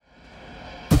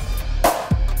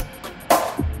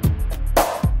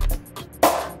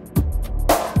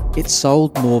It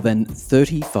sold more than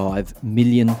 35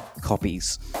 million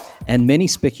copies, and many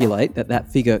speculate that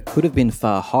that figure could have been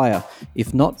far higher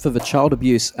if not for the child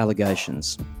abuse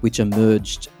allegations which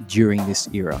emerged during this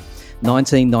era.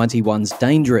 1991's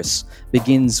Dangerous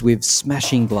begins with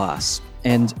smashing glass,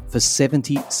 and for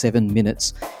 77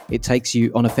 minutes, it takes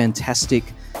you on a fantastic,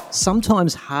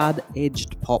 sometimes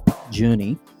hard-edged pop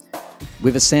journey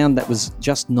with a sound that was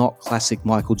just not classic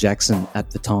Michael Jackson at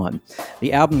the time.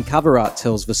 The album cover art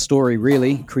tells the story,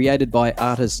 really, created by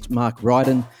artist Mark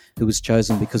Ryden, who was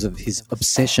chosen because of his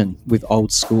obsession with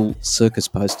old school circus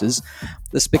posters.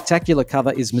 The spectacular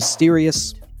cover is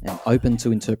mysterious and open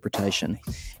to interpretation.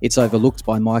 It's overlooked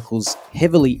by Michael's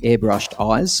heavily airbrushed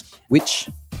eyes, which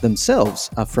themselves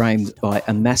are framed by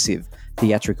a massive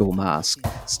theatrical mask.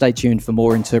 Stay tuned for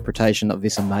more interpretation of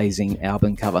this amazing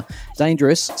album cover.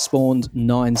 Dangerous spawned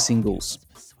 9 singles.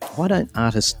 Why don't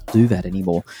artists do that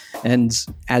anymore? And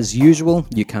as usual,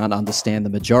 you can't understand the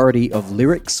majority of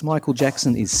lyrics Michael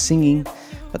Jackson is singing,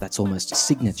 but that's almost a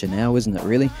signature now, isn't it,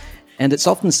 really? And it's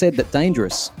often said that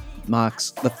Dangerous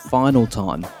marks the final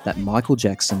time that Michael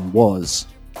Jackson was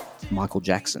Michael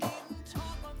Jackson.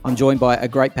 I'm joined by a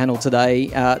great panel today.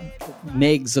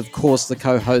 Megs, of course, the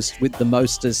co-host with the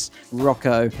mostest,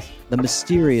 Rocco, the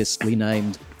mysteriously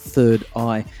named Third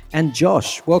Eye, and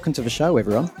Josh. Welcome to the show,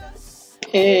 everyone.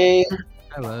 Hey.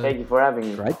 Hello. Thank you for having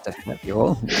me. Great to have you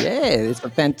all. Yeah, it's a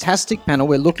fantastic panel.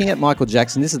 We're looking at Michael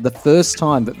Jackson. This is the first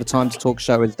time that the Time to Talk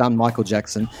show has done Michael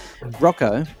Jackson.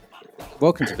 Rocco,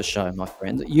 welcome to the show, my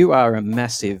friend. You are a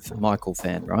massive Michael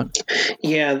fan, right?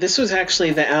 Yeah, this was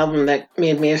actually the album that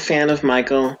made me a fan of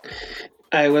Michael.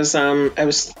 I was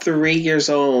 3 years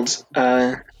old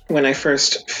when I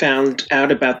first found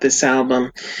out about this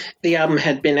album. The album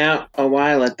had been out a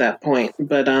while at that point,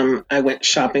 but I went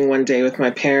shopping one day with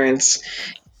my parents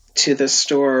to the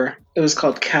store. It was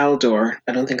called Caldor.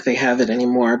 I don't think they have it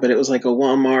anymore, but it was like a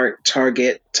Walmart,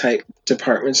 Target type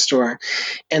department store.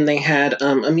 And they had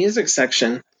a music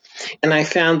section. And I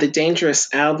found the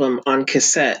Dangerous album on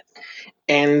cassette.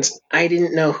 And I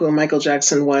didn't know who Michael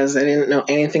Jackson was. I didn't know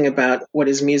anything about what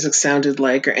his music sounded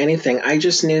like or anything. I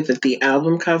just knew that the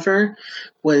album cover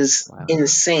was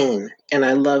insane and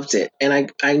I loved it.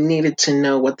 And I needed to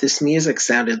know what this music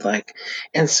sounded like.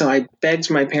 And so I begged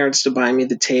my parents to buy me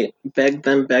the tape, begged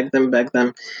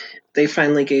them. They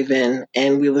finally gave in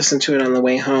and we listened to it on the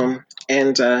way home.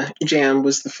 And Jam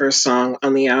was the first song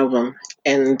on the album.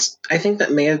 And I think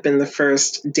that may have been the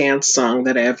first dance song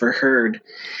that I ever heard.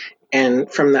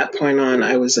 And from that point on,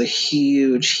 I was a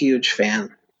huge, huge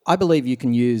fan. I believe you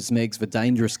can use Megs the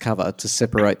Dangerous cover to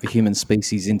separate the human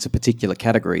species into particular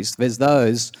categories. There's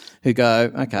those who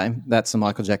go, okay, that's a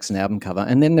Michael Jackson album cover.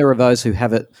 And then there are those who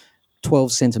have it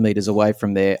 12 centimetres away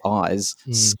from their eyes,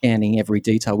 scanning every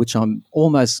detail, which I'm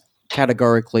almost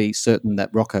categorically certain that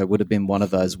Rocco would have been one of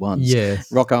those ones. Yes.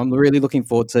 Rocco, I'm really looking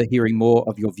forward to hearing more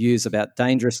of your views about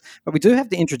Dangerous. But we do have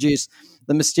to introduce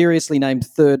the mysteriously named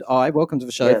Third Eye. Welcome to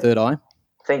the show, Yes. Third Eye.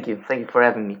 Thank you for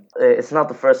having me. It's not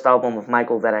the first album of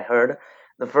Michael that I heard.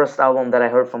 The first album that I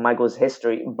heard from Michael is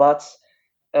History. But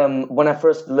when I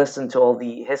first listened to all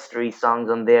the History songs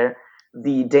on there,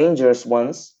 the Dangerous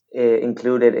ones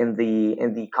included in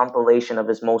the compilation of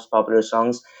his most popular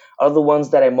songs are the ones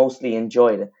that I mostly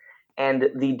enjoyed. And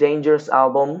the Dangerous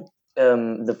album,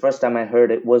 the first time I heard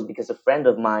it was because a friend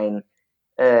of mine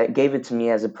gave it to me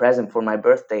as a present for my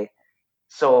birthday.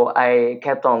 So I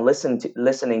kept on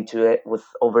listening to it with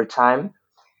over time,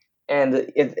 and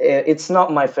it's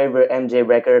not my favorite MJ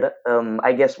record.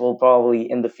 I guess we'll probably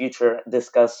in the future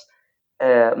discuss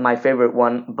my favorite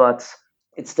one, but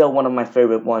it's still one of my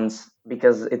favorite ones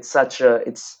because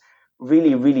it's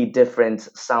really really different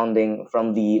sounding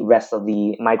from the rest of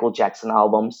the Michael Jackson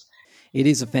albums. It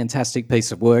is a fantastic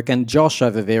piece of work. And Josh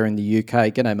over there in the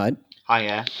UK, g'day, mate.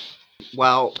 Hiya.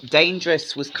 Well,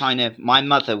 Dangerous was my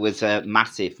mother was a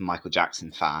massive Michael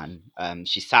Jackson fan.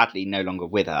 She's sadly no longer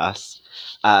with us,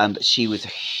 but she was a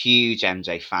huge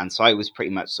MJ fan. So I was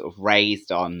pretty much sort of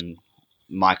raised on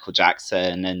Michael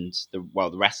Jackson and the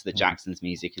rest of the Jacksons'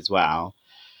 music as well.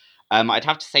 I'd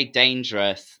have to say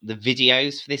Dangerous. The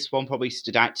videos for this one probably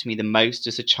stood out to me the most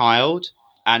as a child.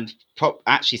 And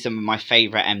actually, some of my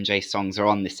favourite MJ songs are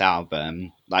on this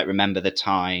album, like Remember the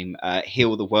Time,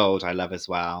 Heal the World, I love as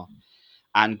well,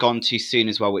 and Gone Too Soon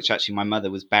as well, which actually my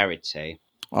mother was buried to.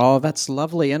 Oh, that's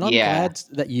lovely. And I'm glad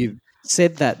that you've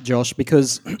said that, Josh,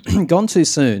 because Gone Too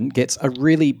Soon gets a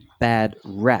really bad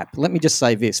rap. Let me just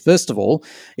say this. First of all,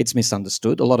 it's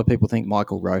misunderstood. A lot of people think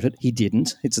Michael wrote it. He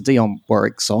didn't. It's a Dionne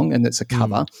Warwick song and it's a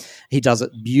cover. He does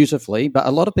it beautifully, but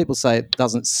a lot of people say it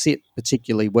doesn't sit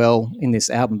particularly well in this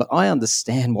album. But I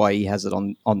understand why he has it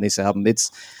on this album.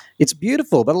 It's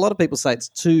beautiful, but a lot of people say it's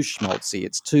too schmaltzy,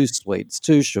 it's too sweet, it's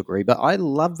too sugary. But I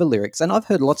love the lyrics, and I've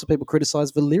heard lots of people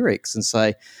criticize the lyrics and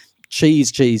say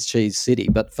cheese, cheese, cheese city.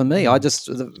 But for me,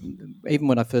 even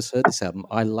when I first heard this album,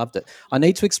 I loved it. I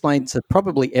need to explain to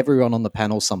probably everyone on the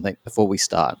panel something before we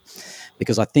start,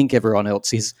 because I think everyone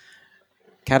else is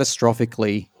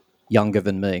catastrophically younger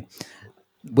than me.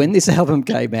 When this album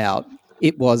came out,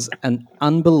 it was an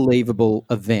unbelievable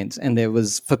event. And there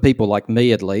was, for people like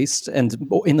me at least, and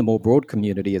in the more broad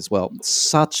community as well,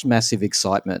 such massive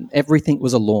excitement. Everything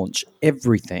was a launch.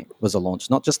 Everything was a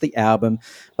launch, not just the album,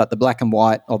 but the black and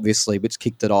white, obviously, which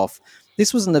kicked it off.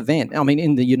 This was an event. I mean,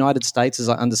 in the United States, as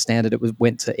I understand it,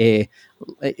 went to air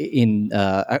in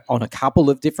on a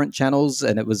couple of different channels,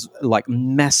 and it was like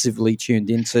massively tuned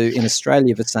into. In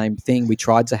Australia, the same thing. We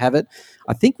tried to have it.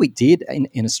 I think we did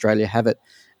in Australia have it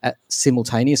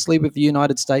simultaneously with the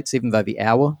United States, even though the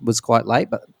hour was quite late,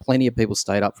 but plenty of people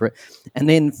stayed up for it. And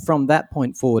then from that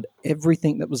point forward,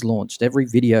 everything that was launched, every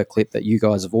video clip that you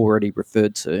guys have already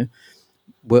referred to,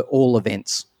 were all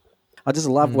events. I just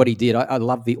love what he did. I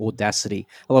love the audacity.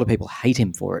 A lot of people hate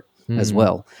him for it as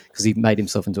well, because he made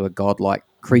himself into a godlike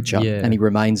creature, and he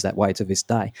remains that way to this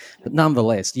day. But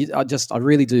nonetheless, I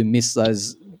really do miss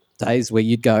those days where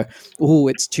you'd go, oh,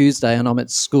 it's Tuesday and I'm at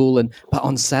school, but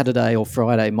on Saturday or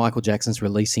Friday, Michael Jackson's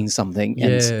releasing something,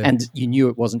 and you knew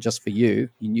it wasn't just for you.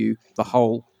 You knew the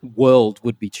whole world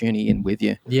would be tuning in with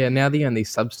you. Yeah, now the only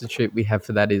substitute we have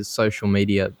for that is social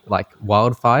media, like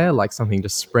wildfire, like something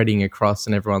just spreading across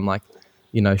and everyone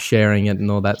sharing it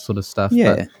and all that sort of stuff.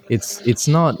 Yeah. But it's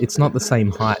not the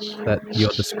same hype that you're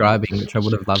describing, which I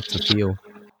would have loved to feel.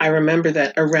 I remember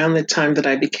that around the time that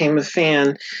I became a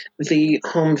fan, the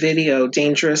home video,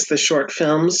 Dangerous, the short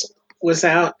films, was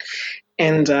out.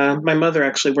 And my mother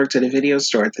actually worked at a video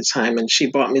store at the time, and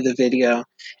she bought me the video.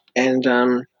 And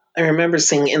I remember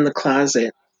seeing In the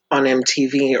Closet on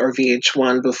MTV or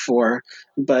VH1 before,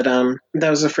 but that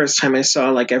was the first time I saw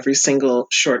like every single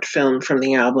short film from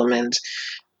the album. And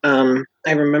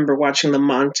I remember watching the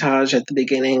montage at the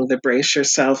beginning, the Brace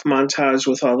Yourself montage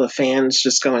with all the fans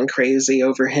just going crazy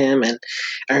over him. And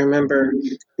I remember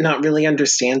not really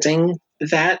understanding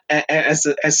that at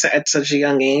such a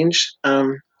young age.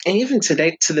 And even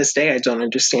today, to this day, I don't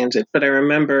understand it. But I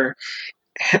remember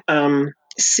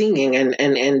singing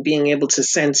and being able to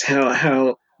sense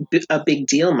how a big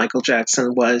deal Michael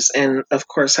Jackson was, and of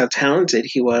course how talented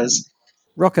he was.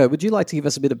 Rocco, would you like to give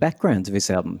us a bit of background to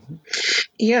this album?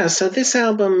 Yeah, so this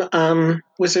album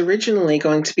was originally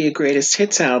going to be a greatest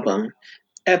hits album.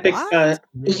 Epic,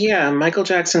 Michael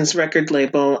Jackson's record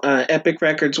label, Epic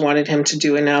Records, wanted him to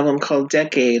do an album called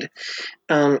Decade.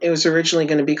 It was originally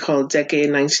going to be called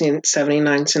Decade 1979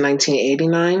 to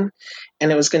 1989,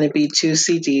 and it was going to be 2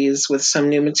 CDs with some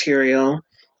new material.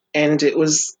 And it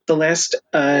was the last,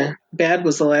 Bad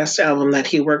was the last album that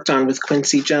he worked on with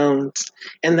Quincy Jones.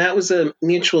 And that was a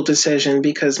mutual decision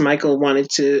because Michael wanted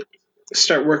to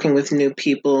start working with new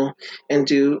people and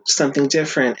do something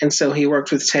different. And so he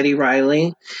worked with Teddy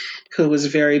Riley, who was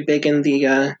very big in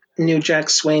the New Jack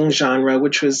Swing genre,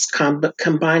 which was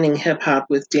combining hip hop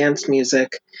with dance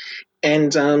music.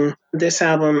 And this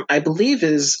album, I believe,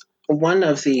 is one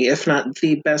of the, if not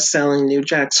the best-selling New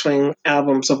Jack Swing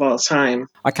albums of all time.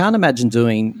 I can't imagine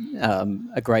doing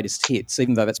a greatest hits,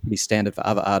 even though that's pretty standard for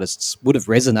other artists, would have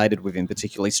resonated with him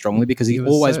particularly strongly because he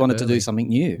always wanted to do something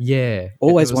new. Yeah.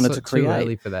 Always wanted to create. Too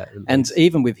early for that. And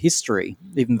even with History,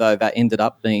 even though that ended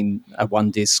up being a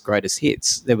one-disc greatest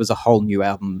hits, there was a whole new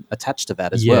album attached to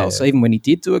that as well. So even when he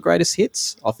did do a greatest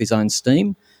hits off his own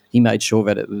steam, he made sure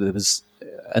that it was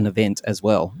an event as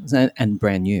well and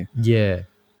brand new. Yeah.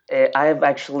 I have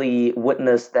actually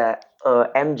witnessed that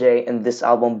MJ in this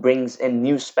album brings in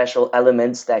new special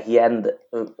elements that he hadn't.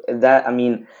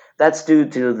 That's due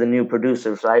to the new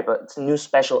producers, right? But it's new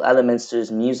special elements to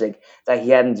his music that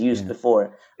he hadn't used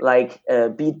before, like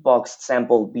beatbox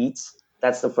sample beats.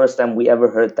 That's the first time we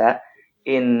ever heard that.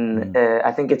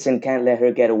 I think it's in "Can't Let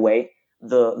Her Get Away."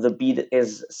 The beat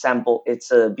is sample.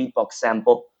 It's a beatbox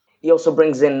sample. He also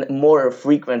brings in more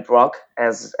frequent rock,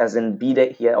 as in Beat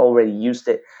It. He had already used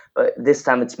it, but this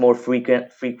time it's more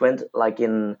frequent, like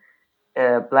in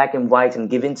Black and White and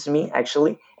Give In To Me,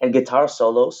 actually, and guitar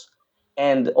solos,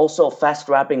 and also fast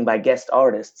rapping by guest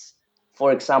artists.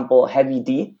 For example, Heavy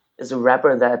D is a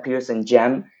rapper that appears in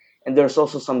Jam, and there's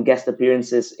also some guest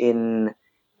appearances in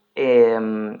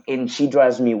In She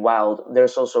Drives Me Wild,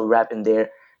 there's also rap in there.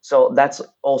 So that's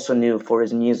also new for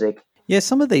his music. Yeah,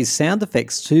 some of these sound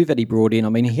effects too that he brought in. I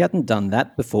mean, he hadn't done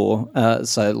that before.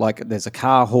 So, like, there's a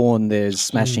car horn, there's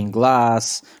smashing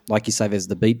glass, like you say, there's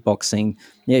the beatboxing.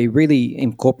 Yeah, he really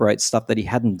incorporates stuff that he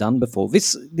hadn't done before.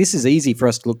 This is easy for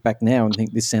us to look back now and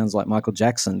think this sounds like Michael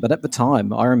Jackson, but at the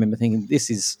time, I remember thinking this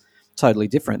is totally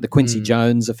different. The Quincy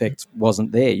Jones effect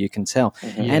wasn't there, you can tell,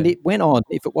 and it went on.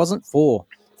 If it wasn't for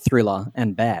Thriller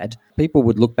and Bad, people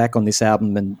would look back on this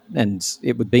album and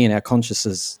it would be in our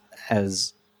consciousness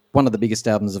as one of the biggest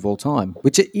albums of all time,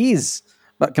 which it is.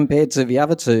 But compared to the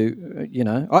other two,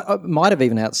 I might have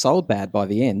even outsold Bad by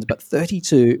the end, but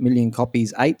 32 million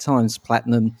copies, 8 times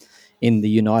platinum in the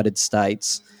United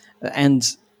States. And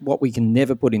what we can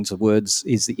never put into words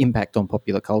is the impact on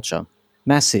popular culture.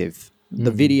 Massive. The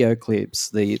video clips,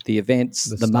 the events,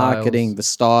 the marketing, the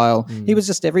style. He was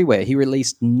just everywhere. He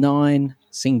released 9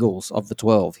 singles of the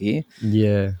 12 here.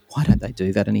 Yeah. Why don't they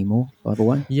do that anymore, by the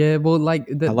way? Yeah, well, like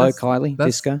Hello, Kylie,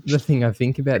 that's Disco. the thing I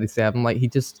think about this album. Like, he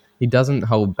doesn't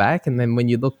hold back, and then when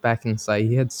you look back and say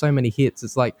he had so many hits,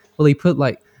 it's like, well, he put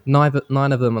like nine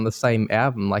of them on the same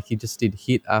album. Like, he just did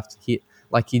hit after hit.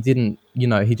 Like, he didn't,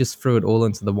 he just threw it all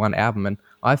into the one album, and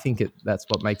I think that's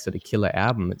what makes it a killer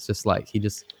album. It's just like he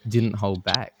just didn't hold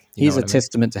back. Here's a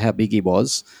testament to how big he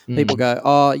was. People go,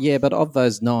 oh, yeah, but of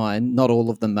those 9, not all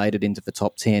of them made it into the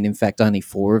top 10. In fact, only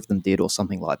 4 of them did, or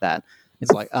something like that.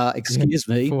 It's like, excuse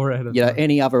me, 4 out of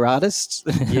any other artist?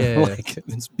 Yeah. Like,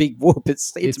 it's big whoop.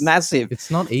 It's massive. It's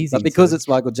not easy. But because it's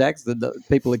Michael Jackson,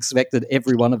 people expected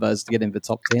every one of those to get into the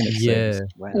top 10. Yeah.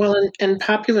 Wow. Well, and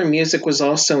popular music was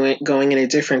also going in a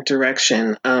different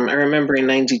direction. I remember in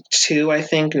 '92, I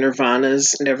think,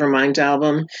 Nirvana's Nevermind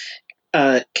album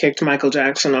kicked Michael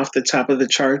Jackson off the top of the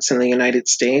charts in the United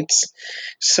States.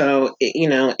 So,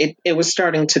 it was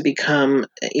starting to become,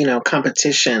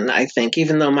 competition, I think,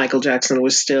 even though Michael Jackson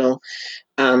was still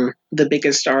the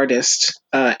biggest artist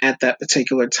at that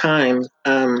particular time.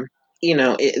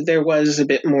 There was a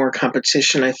bit more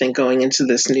competition, I think, going into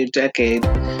this new decade.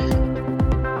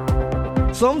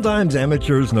 Sometimes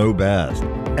amateurs know best,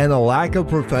 and a lack of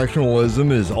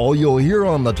professionalism is all you'll hear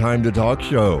on the Time to Talk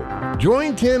show.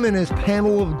 Join Tim and his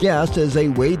panel of guests as they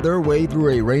wade their way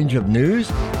through a range of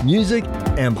news, music,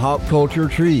 and pop culture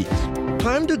treats.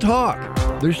 Time to Talk,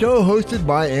 the show hosted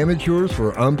by amateurs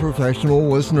for unprofessional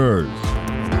listeners.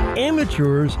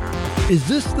 Amateurs, is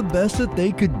this the best that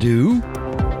they could do?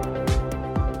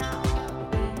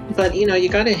 But, you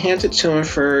got to hand it to him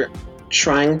for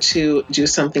trying to do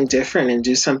something different and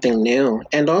do something new.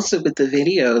 And also with the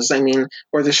videos,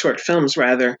 or the short films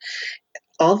rather,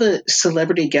 all the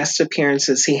celebrity guest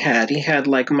appearances he had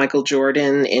like Michael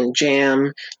Jordan in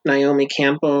Jam, Naomi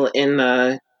Campbell in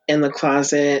The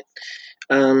Closet,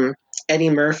 Eddie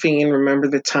Murphy in Remember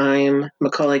the Time,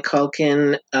 Macaulay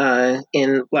Culkin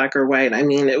in Black or White.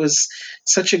 It was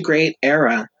such a great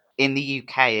era. In the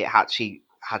UK, it actually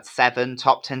had 7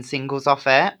 top 10 singles off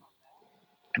it.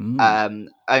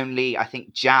 Only, I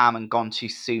think, Jam and Gone Too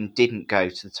Soon didn't go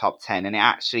to the top 10, and it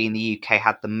actually in the UK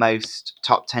had the most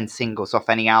top 10 singles off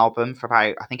any album for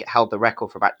about, I think it held the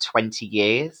record for about 20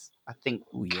 years. I think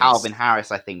Calvin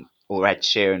Harris, or Ed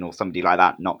Sheeran or somebody like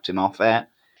that knocked him off it.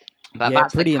 But yeah,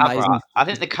 that's pretty amazing. Art. I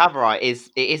think the cover art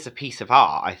is a piece of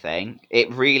art. I think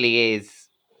it really is.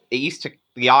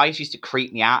 The eyes used to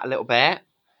creep me out a little bit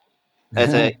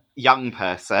as a young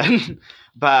person,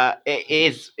 but it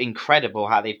is incredible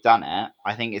how they've done it.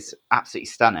 I think it's absolutely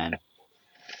stunning.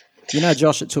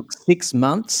 Josh, it took 6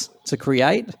 months to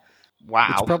create. Wow.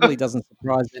 Which probably doesn't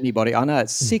surprise anybody. I know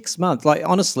it's 6 months. Like,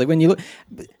 honestly, when you look,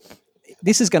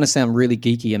 this is going to sound really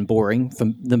geeky and boring for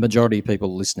the majority of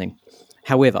people listening.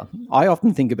 However, I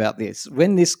often think about this.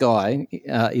 When this guy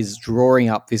is drawing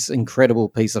up this incredible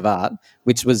piece of art,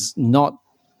 which was not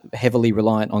heavily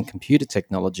reliant on computer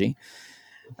technology,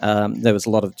 there was a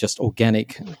lot of just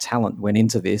organic talent went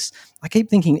into this. I keep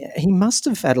thinking he must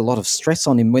have had a lot of stress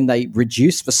on him when they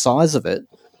reduced the size of it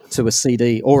to a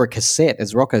CD or a cassette,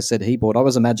 as Rocco said he bought. I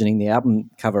was imagining the album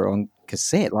cover on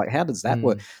cassette. Like, how does that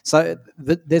work? So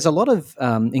there's a lot of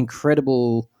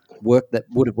incredible work that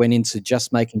would have went into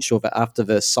just making sure that after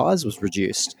the size was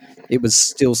reduced, it was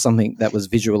still something that was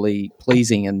visually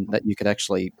pleasing and that you could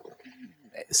actually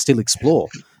still explore.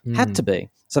 Had to be.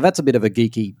 So that's a bit of a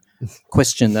geeky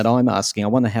question that I'm asking. I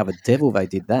wonder how the devil they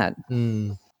did that.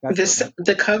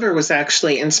 The cover was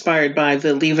actually inspired by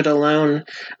the Leave It Alone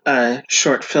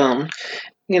short film.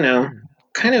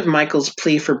 Kind of Michael's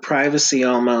plea for privacy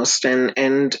almost,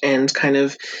 and kind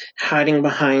of hiding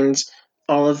behind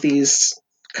all of these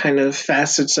kind of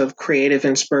facets of creative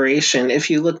inspiration. If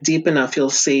you look deep enough, you'll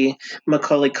see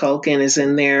Macaulay Culkin is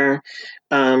in there.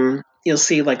 You'll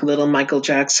see like little Michael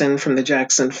Jackson from the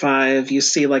Jackson 5. You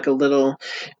see like a little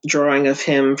drawing of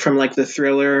him from like the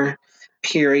Thriller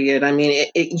period. I mean,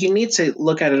 you need to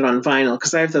look at it on vinyl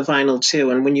because I have the vinyl too.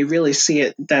 And when you really see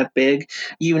it that big,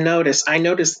 I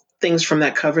noticed things from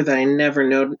that cover that I never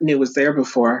knew was there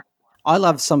before. I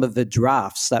love some of the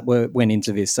drafts that went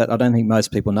into this that I don't think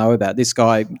most people know about. This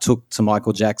guy took to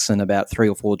Michael Jackson about 3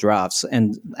 or 4 drafts,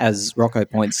 and as Rocco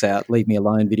points out, "Leave Me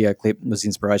Alone" video clip was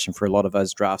inspiration for a lot of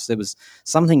those drafts. There was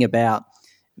something about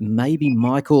maybe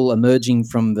Michael emerging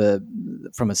from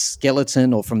a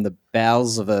skeleton or from the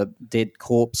bowels of a dead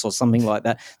corpse or something like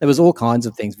that. There was all kinds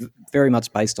of things, very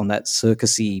much based on that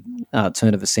circusy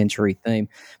turn of a century theme.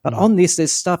 But on this,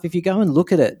 there's stuff. If you go and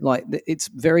look at it, like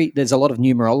there's a lot of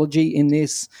numerology in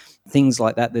this, things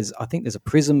like that. I think there's a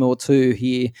prism or two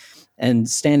here, and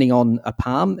standing on a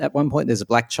palm at one point, there's a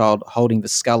black child holding the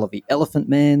skull of the Elephant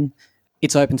Man.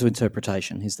 It's open to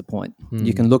interpretation, is the point.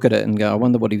 You can look at it and go, I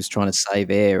wonder what he was trying to say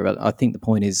there. But I think the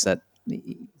point is that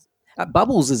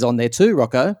Bubbles is on there too,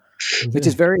 Rocco, which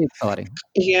is very exciting.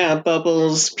 Yeah,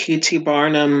 Bubbles, P.T.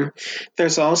 Barnum.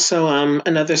 There's also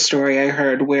another story I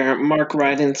heard where Mark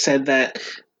Ryden said that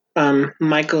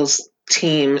Michael's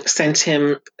team sent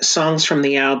him songs from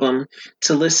the album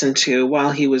to listen to while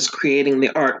he was creating the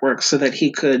artwork so that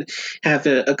he could have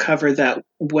a cover that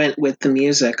went with the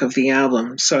music of the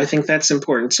album. So I think that's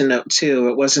important to note too.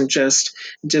 It wasn't just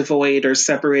devoid or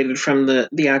separated from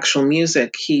the actual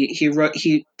music. He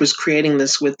was creating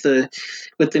this with the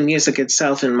music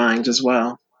itself in mind as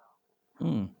well.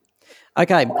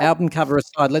 Okay, album cover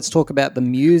aside, let's talk about the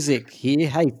music here.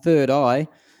 Hey, Third Eye,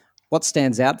 what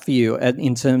stands out for you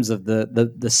in terms of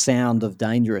the sound of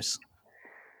Dangerous?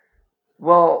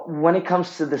 Well, when it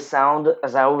comes to the sound,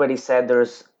 as I already said,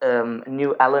 there's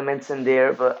new elements in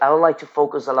there, but I would like to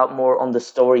focus a lot more on the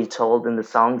story told in the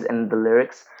songs and the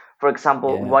lyrics. For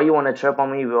example, Yeah. Why You Wanna Chirp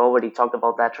on Me, we already talked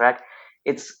about that track.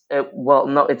 It's,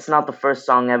 no, it's not the first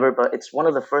song ever, but it's one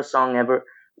of the first song ever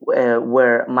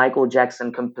where Michael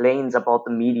Jackson complains about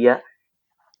the media.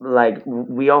 Like,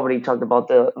 we already talked about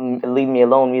the Leave Me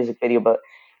Alone music video, but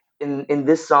in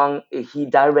this song he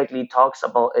directly talks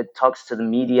to the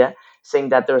media, saying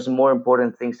that there's more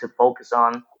important things to focus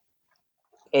on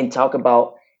and talk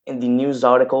about in the news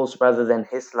articles rather than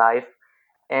his life.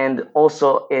 And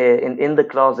also in the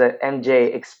closet,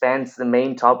 MJ expands the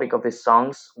main topic of his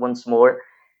songs once more.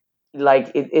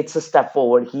 Like it's a step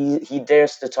forward. He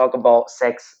dares to talk about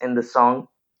sex in the song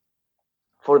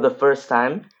for the first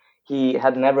time. He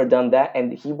had never done that,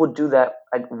 and he would do that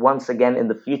like once again in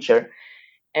the future.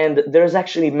 And there's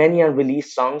actually many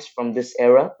unreleased songs from this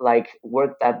era, like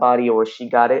Work That Body or She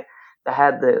Got It, that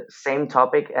had the same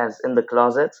topic as In the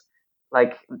Closet,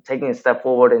 like taking a step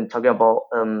forward and talking about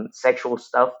sexual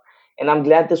stuff. And I'm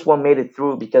glad this one made it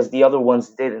through because the other ones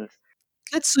didn't.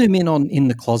 Let's zoom in on In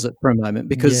the Closet for a moment,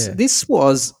 because this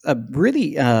was a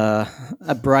really a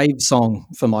brave song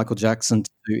for Michael Jackson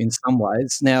to do in some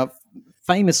ways. Now,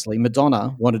 famously,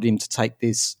 Madonna wanted him to take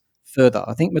this further.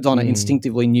 I think Madonna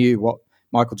instinctively knew what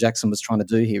Michael Jackson was trying to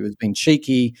do here. He was being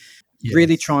cheeky,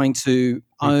 really trying to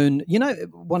own,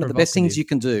 one of the best things you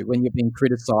can do when you're being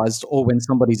criticized or when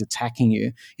somebody's attacking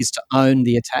you is to own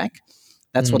the attack.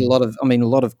 That's what a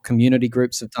lot of community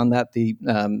groups have done that.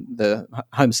 The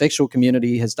homosexual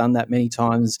community has done that many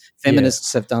times.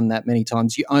 Feminists have done that many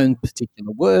times. You own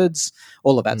particular words,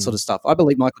 all of that sort of stuff. I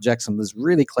believe Michael Jackson was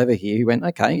really clever here. He went,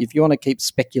 okay, if you want to keep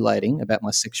speculating about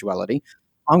my sexuality,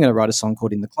 I'm going to write a song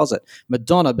called In the Closet.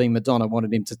 Madonna, being Madonna,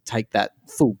 wanted him to take that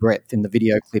full breadth in the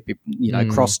video clip,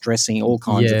 cross-dressing, all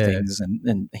kinds of things,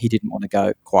 and he didn't want to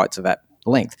go quite to that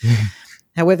length.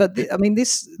 However,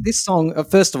 this song,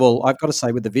 first of all, I've got to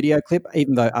say with the video clip,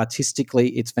 even though artistically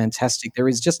it's fantastic, there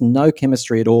is just no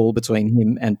chemistry at all between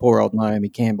him and poor old Naomi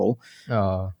Campbell.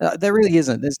 Oh. There really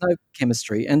isn't. There's no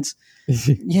chemistry. And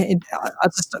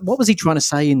what was he trying to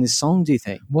say in this song, do you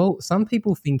think? Well, some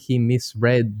people think he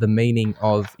misread the meaning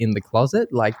of In the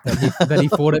Closet, like that he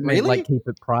thought it meant like keep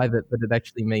it private, but it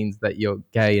actually means that you're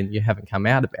gay and you haven't come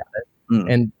out about it.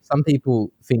 And some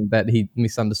people think that he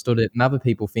misunderstood it, and other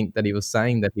people think that he was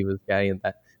saying that he was gay and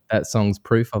that song's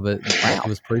proof of it. Wow. It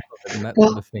was proof of it and that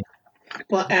sort of thing.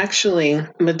 Well, actually,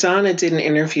 Madonna did an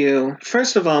interview.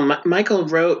 First of all, Michael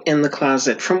wrote In the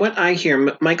Closet. From what I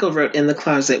hear, Michael wrote In the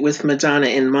Closet with Madonna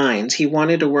in mind. He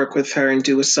wanted to work with her and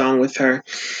do a song with her.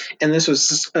 And this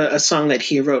was a song that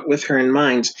he wrote with her in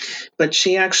mind. But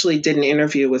she actually did an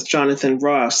interview with Jonathan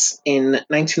Ross in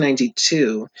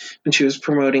 1992 when she was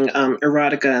promoting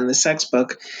Erotica and the Sex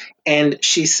Book. And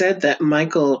she said that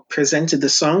Michael presented the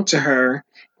song to her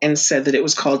and said that it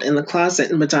was called In the Closet.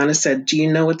 And Madonna said, "Do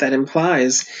you know what that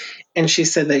implies?" And she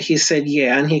said that he said,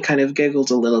 "Yeah." And he kind of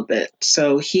giggled a little bit.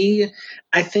 So he,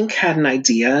 I think, had an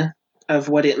idea of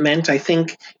what it meant. I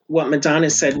think what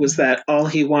Madonna said was that all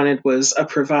he wanted was a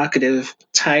provocative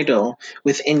title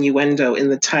with innuendo in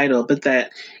the title, but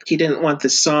that he didn't want the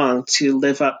song to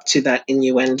live up to that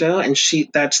innuendo. And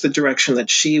that's the direction that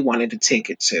she wanted to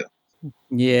take it to.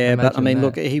 Yeah, but I Imagine mean,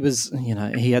 look, that. he was,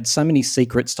 he had so many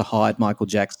secrets to hide, Michael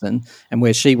Jackson, and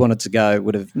where she wanted to go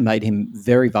would have made him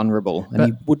very vulnerable, and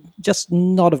he would just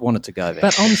not have wanted to go there.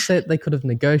 But on set, they could have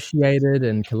negotiated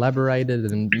and collaborated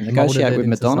and molded Negotiate it with into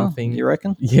Madonna, something. you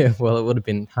reckon? Yeah, well, it would have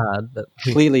been hard, but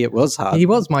Clearly, it was hard. he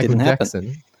was Michael Didn't happen.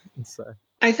 Jackson. So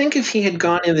I think if he had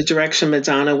gone in the direction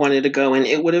Madonna wanted to go in,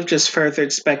 it would have just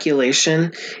furthered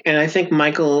speculation. And I think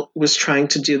Michael was trying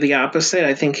to do the opposite.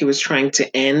 I think he was trying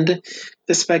to end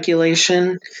the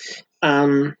speculation.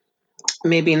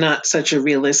 Maybe not such a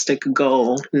realistic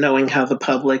goal, knowing how the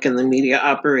public and the media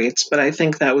operates, but I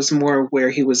think that was more where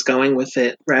he was going with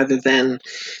it rather than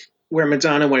where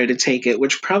Madonna wanted to take it,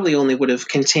 which probably only would have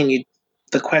continued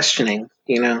the questioning,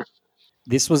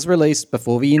 This was released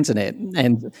before the internet,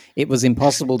 and it was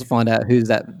impossible to find out who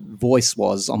that voice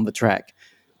was on the track.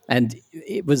 And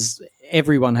it was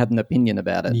everyone had an opinion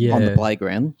about it on the Yeah.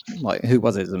 playground. Like, who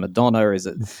was it? Is it Madonna? Is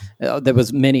it? There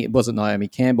was many. It wasn't Naomi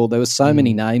Campbell. There were so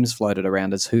many names floated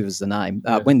around as who was the name.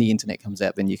 When the internet comes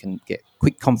out, then you can get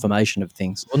quick confirmation of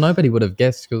things. Well, nobody would have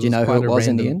guessed because Do you know who it was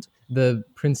in the end? The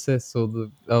princess or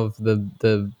the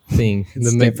thing,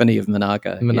 the Stephanie of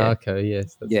Monaco. Monaco.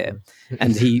 Yes. That's Yeah, nice.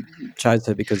 and he chose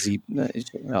her because he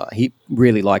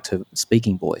really liked her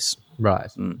speaking voice. Right.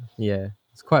 Yeah,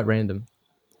 it's quite random.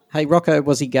 Hey, Rocco,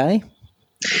 was he gay?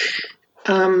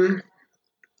 I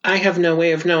have no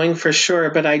way of knowing for sure,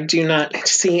 but I do not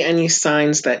see any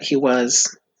signs that he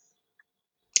was.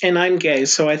 And I'm gay,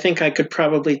 so I think I could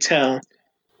probably tell.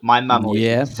 My mum always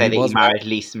Yeah, used to say he that he was married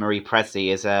Lisa Marie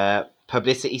Presley as a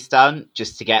publicity stunt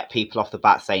just to get people off the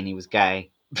bat saying he was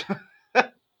gay.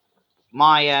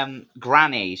 My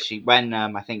granny,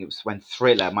 I think it was when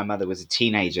Thriller, my mother was a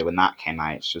teenager when that came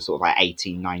out. She was sort of like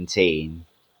 18, 19.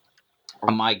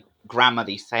 And my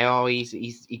grandmother used to say, "Oh,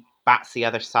 he bats the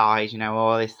other side,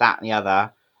 all this, that, and the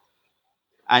other."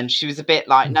 And she was a bit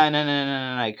like,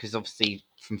 no, because obviously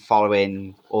from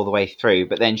following all the way through.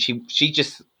 But then she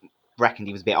just reckoned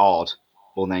he was a bit odd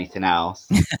more than anything else.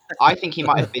 I think he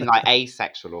might have been like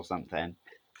asexual or something.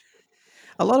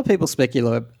 A lot of people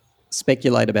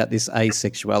speculate about this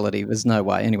asexuality. There's no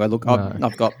way. Anyway, look, No.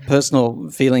 I've got personal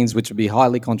feelings which would be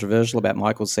highly controversial about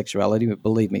Michael's sexuality, but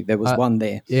believe me, there was one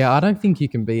there. Yeah, I don't think you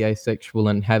can be asexual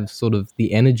and have sort of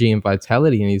the energy and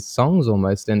vitality in his songs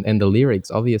almost and the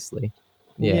lyrics, obviously.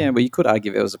 Yeah, well, you could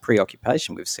argue there was a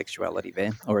preoccupation with sexuality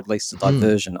there, or at least a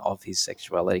diversion of his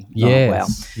sexuality. Yes. Oh, wow.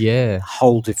 Yeah.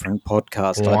 Whole different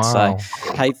podcast, I'd Wow.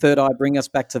 say. Hey, Third Eye, bring us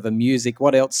back to the music.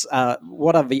 What else?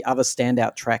 What are the other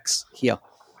standout tracks here?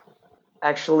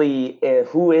 Actually,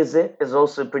 Who Is It is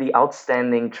also a pretty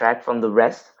outstanding track from the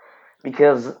rest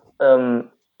because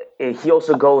he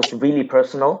also goes really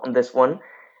personal on this one.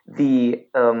 The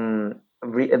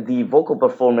vocal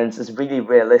performance is really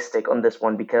realistic on this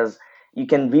one because you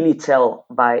can really tell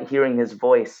by hearing his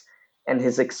voice and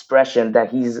his expression that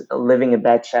he's living a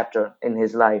bad chapter in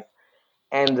his life.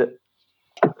 And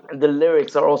the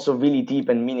lyrics are also really deep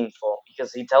and meaningful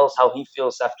because he tells how he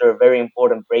feels after a very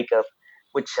important breakup,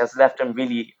 which has left him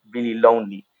really, really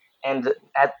lonely. And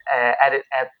added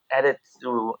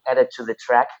to the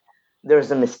track,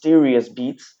 there's a mysterious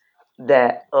beat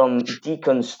that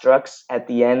deconstructs at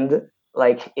the end.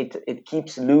 Like it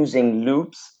keeps losing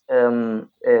loops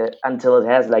until it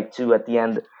has like two at the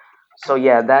end. So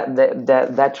yeah,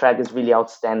 that track is really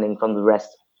outstanding from the rest.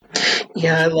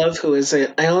 Yeah, I love Who Is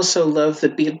It. I also love the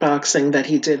beatboxing that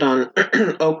he did on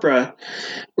Oprah,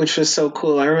 which was so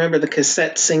cool. I remember the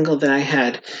cassette single that I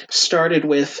had started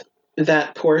with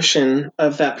that portion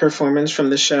of that performance from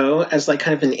the show as like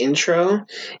kind of an intro.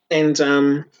 And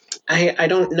I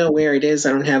don't know where it is.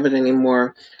 I don't have it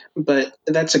anymore. But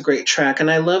that's a great track.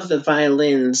 And I love the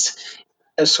violins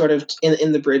sort of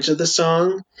in the bridge of the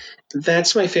song.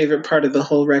 That's my favorite part of the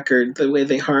whole record, the way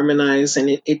they harmonize, and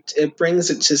it brings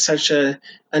it to such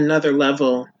another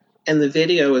level And the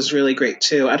video is really great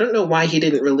too. I don't know why he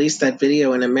didn't release that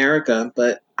video in America,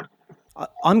 but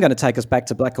I'm going to take us back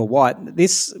to Black or White.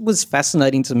 This was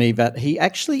fascinating to me that he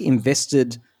actually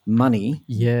invested money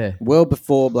Yeah. well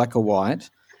before Black or White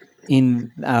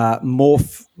in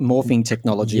morphing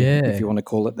technology, Yeah. if you want to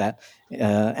call it that,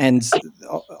 and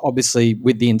obviously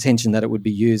with the intention that it would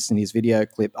be used in his video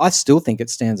clip. I still think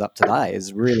it stands up today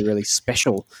as really, really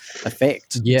special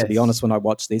effect. To be Yes. honest, when I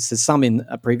watch this, there's some in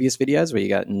previous videos where you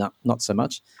go, no, not so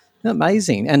much.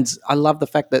 Amazing. And I love the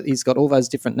fact that he's got all those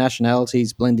different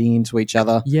nationalities blending into each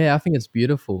other Yeah, I think it's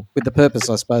beautiful. with the purpose,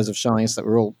 I suppose, of showing us that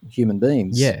we're all human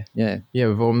beings. Yeah. Yeah. Yeah,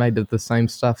 we've all made of the same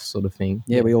stuff, sort of thing.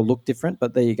 Yeah, we all look different,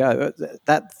 but there you go.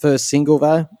 That first single,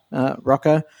 though,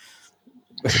 Rocco.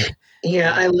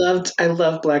 yeah, I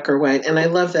love Black or White, and I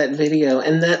love that video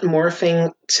and that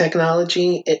morphing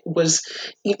technology. It was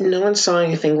no one saw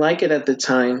anything like it at the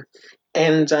time,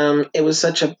 and it was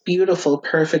such a beautiful,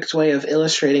 perfect way of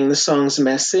illustrating the song's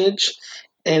message.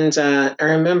 And I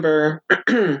remember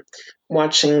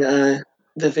watching the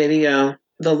video,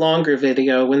 the longer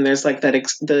video, when there's like that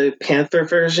the Panther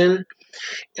version,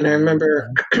 and I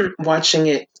remember watching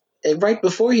it right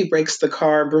before he breaks the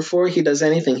car, before he does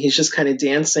anything. He's just kind of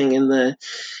dancing in the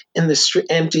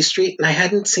empty street, and I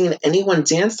hadn't seen anyone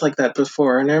dance like that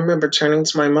before. And I remember turning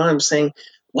to my mom saying,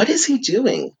 "What is he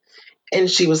doing?" And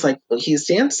she was like, "Well, he's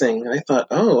dancing." And I thought,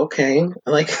 "Oh, okay."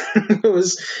 Like it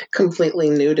was completely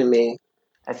new to me.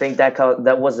 I think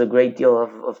that was a great deal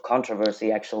of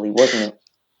controversy, actually, wasn't it?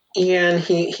 Yeah, and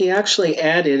he actually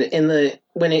added in the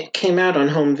when it came out on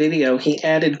home video, he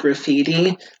added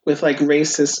graffiti with like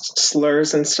racist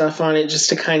slurs and stuff on it just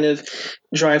to kind of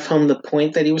drive home the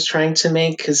point that he was trying to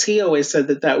make, because he always said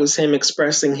that that was him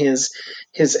expressing his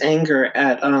anger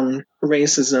at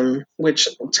racism, which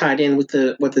tied in with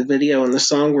the what the video and the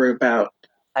song were about.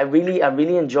 I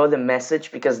really enjoy the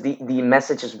message because the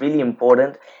message is really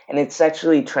important, and it's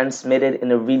actually transmitted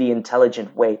in a really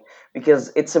intelligent way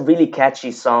because it's a really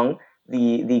catchy song.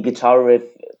 The guitar riff,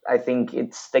 I think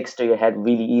it sticks to your head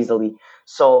really easily.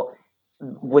 So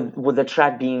with the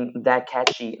track being that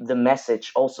catchy, the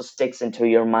message also sticks into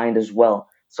your mind as well.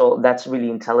 So that's a really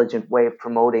intelligent way of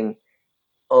promoting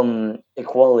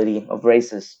equality of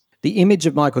races. The image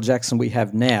of Michael Jackson we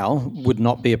have now would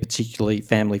not be a particularly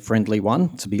family-friendly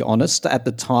one, to be honest. At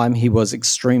the time, he was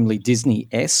extremely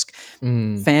Disney-esque.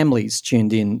 Families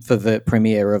tuned in for the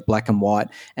premiere of Black and White,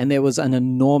 and there was an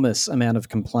enormous amount of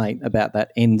complaint about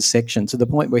that end section to the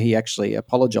point where he actually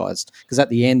apologised. Because at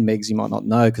the end, Megs, you might not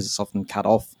know because it's often cut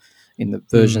off in the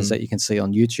versions that you can see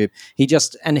on YouTube.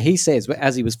 He says,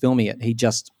 as he was filming it, he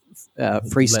just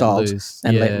freestyled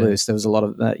and let loose. There was a lot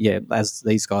of, as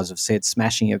these guys have said,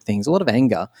 smashing of things, a lot of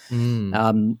anger,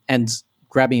 and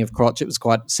grabbing of crotch. It was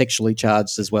quite sexually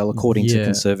charged as well, according to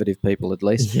conservative people at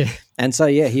least. Yeah. And so,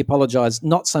 he apologised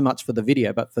not so much for the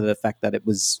video, but for the fact that it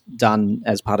was done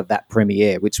as part of that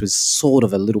premiere, which was sort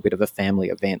of a little bit of a family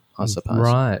event, I suppose.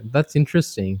 Right. That's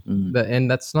interesting. And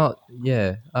that's not,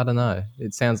 I don't know.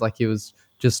 It sounds like he was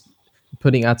just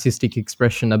putting artistic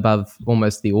expression above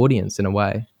almost the audience in a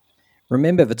way.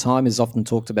 Remember the Time is often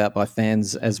talked about by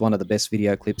fans as one of the best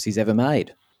video clips he's ever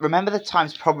made. Remember the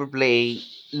Time's probably,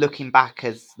 looking back,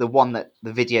 as the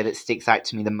video that sticks out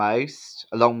to me the most,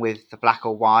 along with the Black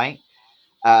or White.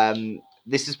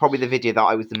 This is probably the video that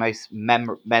I was the most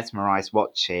mesmerised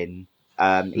watching,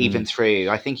 even through.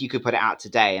 I think you could put it out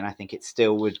today, and I think it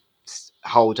still would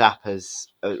hold up as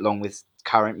along with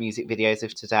current music videos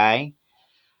of today.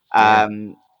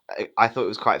 I thought it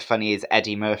was quite funny as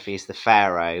Eddie Murphy is the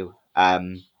Pharaoh,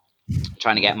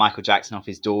 trying to get Michael Jackson off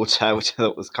his daughter, which I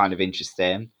thought was kind of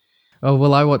interesting. Oh,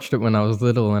 well, I watched it when I was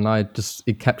little, and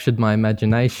it captured my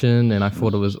imagination, and I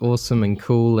thought it was awesome and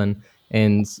cool,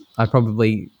 and I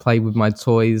probably played with my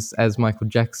toys as Michael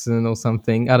Jackson or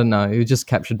something. I don't know. It just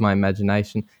captured my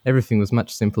imagination. Everything was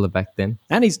much simpler back then.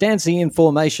 And he's dancing in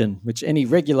formation, which any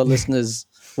regular listeners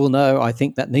will know. I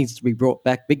think that needs to be brought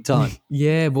back big time.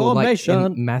 Yeah, well, formation.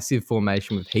 Like massive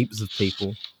formation with heaps of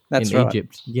people in right.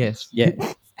 Egypt. Yes. Yeah.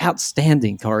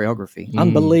 Outstanding choreography.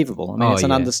 Unbelievable. I mean, it's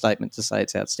an understatement to say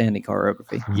it's outstanding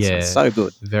choreography. It's so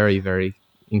good. Very, very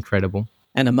incredible.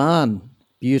 And Aman,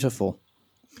 beautiful.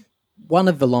 One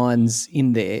of the lines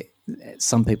in there,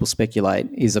 some people speculate,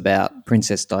 is about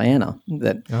Princess Diana,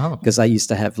 because they used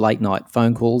to have late night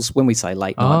phone calls. When we say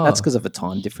late night, that's because of the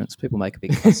time difference. People make a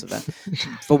big fuss of that.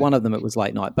 For one of them, it was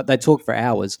late night, but they talk for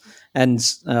hours. And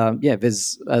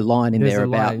there's a line in there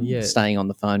about staying on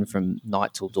the phone from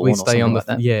night till dawn. We stay on like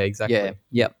that. Yeah, exactly.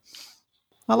 Yeah.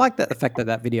 I like that the fact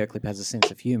that video clip has a sense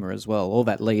of humor as well. All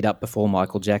that lead up before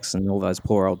Michael Jackson, all those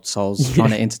poor old souls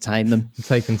trying to entertain them.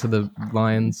 Taken to the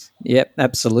lions. Yep,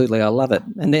 absolutely. I love it.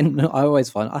 And then I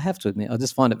always I have to admit, I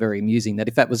just find it very amusing that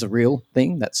if that was a real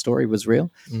thing, that story was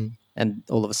real, and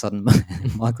all of a sudden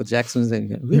Michael Jackson was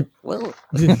there, well,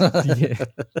 Yeah.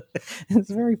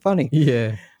 it's very funny.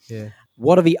 Yeah.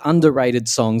 What are the underrated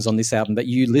songs on this album that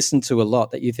you listen to a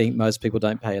lot that you think most people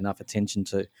don't pay enough attention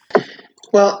to?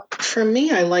 Well, for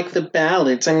me, I like the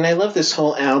ballads. I mean, I love this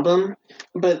whole album,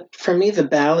 but for me, the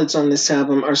ballads on this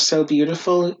album are so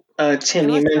beautiful. Tim,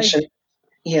 Can I you say- mentioned,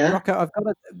 yeah. Rocco, I've got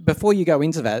to, before you go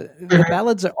into that, the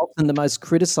ballads are often the most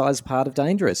criticised part of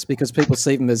Dangerous because people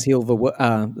see them as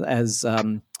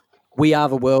We Are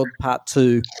the World Part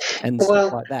 2 and Well,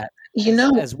 stuff like that You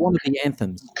know, as one of the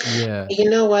anthems. Yeah. you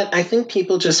know what? I think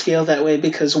people just feel that way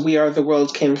because We Are the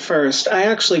World came first. I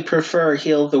actually prefer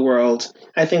Heal the World.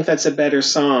 I think that's a better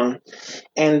song.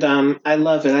 And I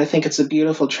love it. I think it's a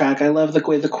beautiful track. I love the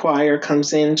way the choir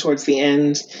comes in towards the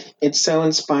end. It's so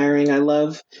inspiring. I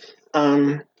love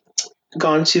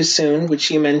Gone Too Soon,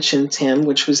 which you mentioned, Tim,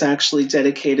 which was actually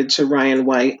dedicated to Ryan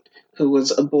White, who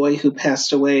was a boy who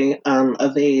passed away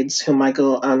of AIDS, who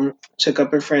Michael took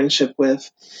up a friendship with.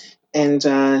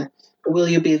 And Will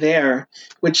You Be There,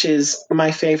 which is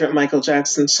my favorite Michael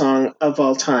Jackson song of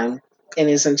all time in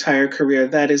his entire career.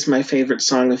 That is my favorite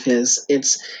song of his.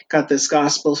 It's got this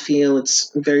gospel feel,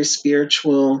 it's very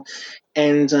spiritual.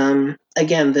 And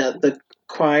again, the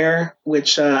choir,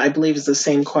 which I believe is the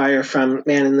same choir from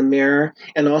Man in the Mirror,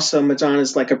 and also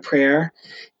Madonna's Like a Prayer.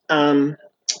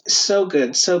 So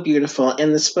good, so beautiful.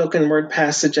 And the spoken word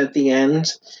passage at the end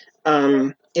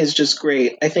is just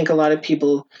great. I think a lot of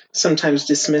people sometimes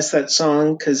dismiss that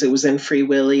song because it was in Free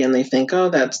Willy and they think, oh,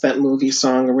 that's that movie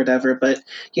song or whatever. But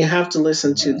you have to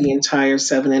listen to the entire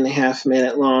 7.5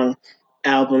 minute long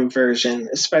album version,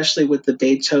 especially with the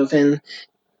Beethoven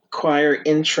choir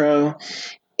intro.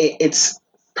 It's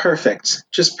perfect,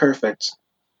 just perfect.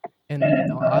 And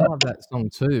I love that song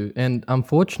too. And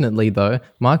unfortunately, though,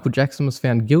 Michael Jackson was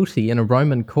found guilty in a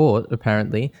Roman court,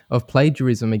 apparently, of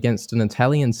plagiarism against an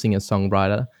Italian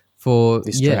singer-songwriter for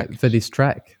This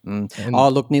track. And-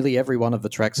 Look, nearly every one of the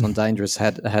tracks on Dangerous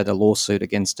had a lawsuit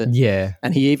against it. Yeah.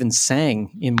 And he even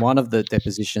sang in one of the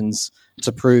depositions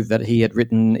to prove that he had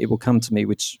written It Will Come to Me,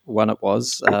 which one it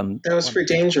was. That was for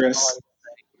Dangerous.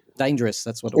 Dangerous,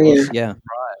 that's what it was. Yeah.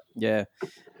 Yeah.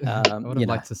 I would have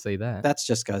liked to see that. That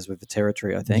just goes with the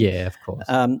territory, I think. Yeah, of course.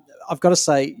 I've got to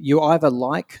say, you either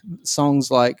like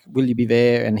songs like Will You Be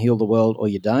There and Heal the World or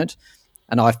you don't.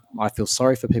 And I feel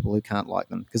sorry for people who can't like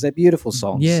them because they're beautiful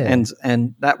songs. Yeah.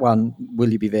 And that one,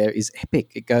 Will You Be There, is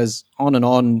epic. It goes on and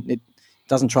on. It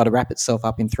doesn't try to wrap itself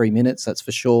up in 3 minutes, that's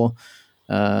for sure.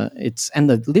 And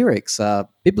the lyrics are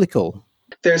biblical.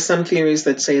 There's some theories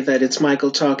that say that it's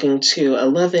Michael talking to a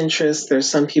love interest. There's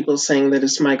some people saying that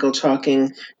it's Michael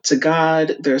talking to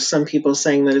God. There's some people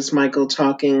saying that it's Michael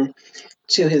talking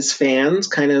to his fans,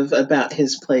 kind of about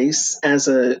his place as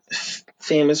a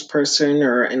famous person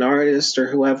or an artist or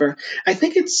whoever. I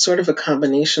think it's sort of a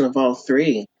combination of all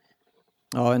three.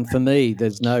 Oh, and for me,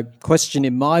 there's no question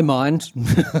in my mind,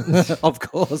 of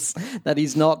course, that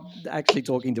he's not actually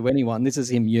talking to anyone. This is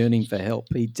him yearning for help.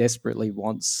 He desperately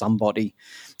wants somebody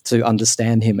to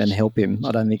understand him and help him.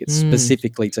 I don't think it's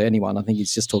specifically to anyone. I think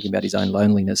he's just talking about his own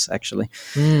loneliness, actually.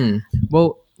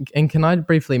 Well, and can I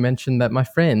briefly mention that my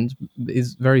friend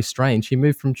is very strange. He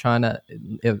moved from China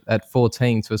at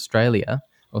 14 to Australia,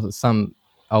 or some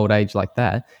old age like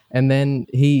that, and then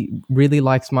he really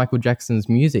likes Michael Jackson's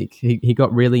music. He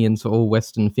got really into all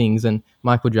Western things, and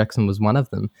Michael Jackson was one of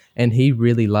them. And he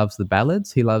really loves the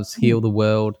ballads. He loves Heal the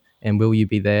World and Will You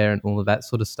Be There and all of that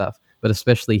sort of stuff, but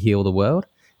especially Heal the World.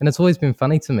 And it's always been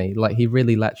funny to me, like he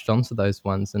really latched onto those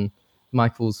ones, and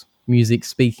Michael's music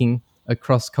speaking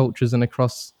across cultures and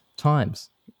across times.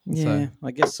 Yeah,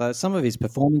 I guess so. Some of his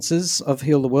performances of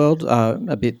Heal the World are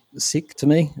a bit sick to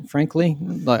me, frankly.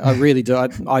 Like I really do.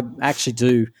 I actually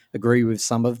do agree with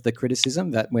some of the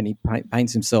criticism that when he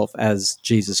paints himself as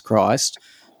Jesus Christ,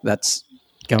 that's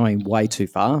going way too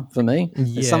far for me.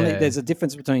 Yeah. There's a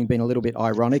difference between being a little bit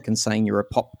ironic and saying you're a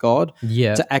pop god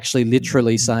Yeah. to actually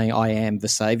literally saying I am the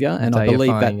savior. And I believe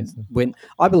that Deifying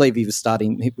when he was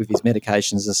starting with his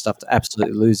medications and stuff to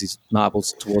absolutely lose his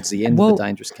marbles towards the end of the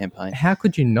Dangerous campaign. How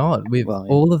could you not with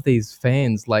all of these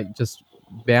fans like just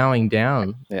bowing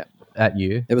down at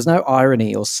you? There was no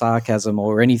irony or sarcasm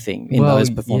or anything in those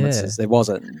performances. Yeah. There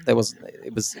wasn't.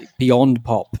 It was beyond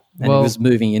pop, and it was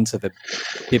moving into the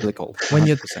biblical. When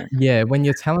 100%. when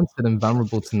you're talented and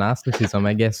vulnerable to narcissism,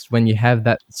 I guess when you have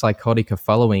that psychotic a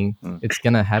following, it's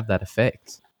gonna have that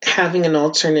effect. Having an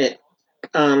alternate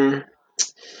um,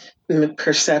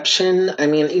 perception. I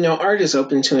mean, art is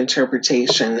open to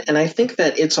interpretation. And I think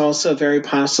that it's also very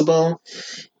possible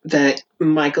that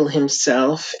Michael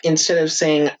himself, instead of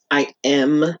saying, I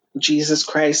am Jesus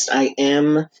Christ, I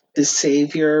am the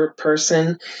Savior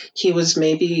person, he was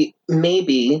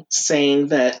maybe saying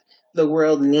that the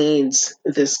world needs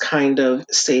this kind of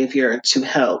Savior to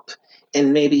help.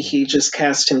 And maybe he just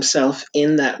cast himself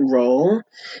in that role.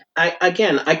 I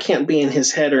can't be in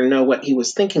his head or know what he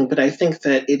was thinking, but I think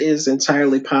that it is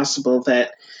entirely possible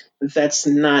that that's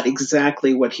not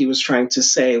exactly what he was trying to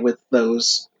say with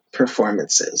those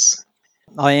performances.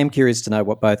 I am curious to know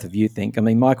what both of you think. I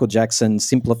mean, Michael Jackson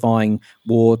simplifying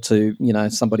war to,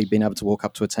 somebody being able to walk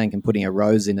up to a tank and putting a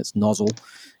rose in its nozzle.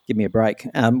 Give me a break.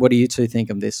 What do you two think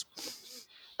of this?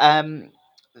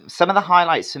 Some of the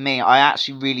highlights for me, I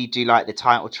actually really do like the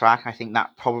title track. I think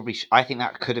that I think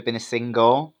that could have been a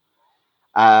single.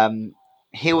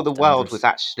 Heal the World Dangerous. was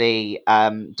actually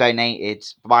donated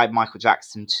by Michael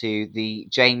Jackson to the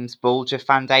James Bulger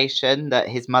Foundation that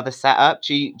his mother set up.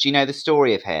 Do you know the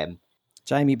story of him?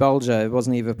 Jamie Bulger,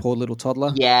 wasn't he a poor little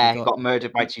toddler? Yeah, he got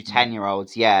murdered by two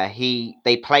 10-year-olds. Yeah,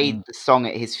 they played the song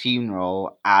at his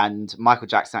funeral, and Michael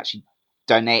Jackson actually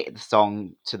donated the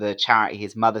song to the charity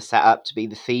his mother set up to be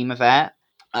the theme of it.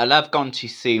 I love Gone Too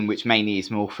Soon, which mainly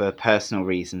is more for personal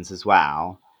reasons as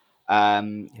well.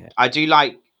 I do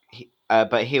like,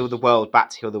 but Heal the World,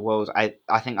 Back to Heal the World, I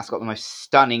think that's got the most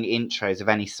stunning intros of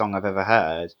any song I've ever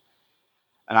heard.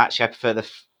 And actually, I prefer the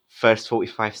first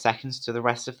 45 seconds to the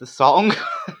rest of the song.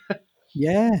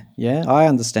 Yeah, I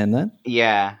understand that.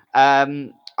 Yeah.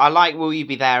 I like Will You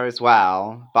Be There as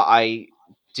well, but I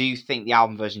do think the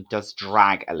album version does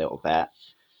drag a little bit,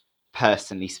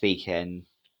 personally speaking.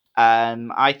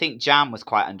 I think Jam was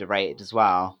quite underrated as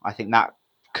well. I think that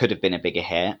could have been a bigger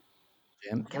hit.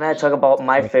 Can I talk about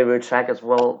my favorite track as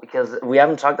well? Because we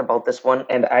haven't talked about this one,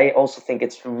 and I also think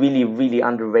it's really, really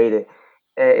underrated.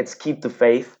 It's Keep the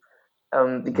Faith.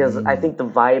 Because I think the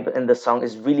vibe in the song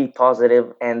is really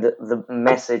positive and the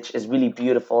message is really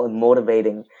beautiful and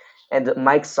motivating. And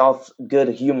Mike's soft, good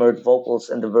humored vocals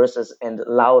in the verses and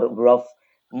loud, rough,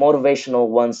 motivational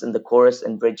ones in the chorus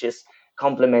and bridges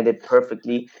complement it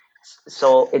perfectly.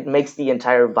 So it makes the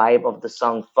entire vibe of the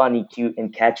song funny, cute,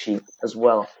 and catchy as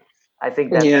well. I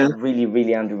think that's Yeah. a really,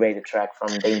 really underrated track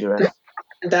from Dangerous.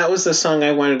 That was the song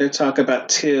I wanted to talk about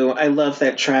too. I love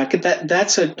that track.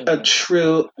 That's a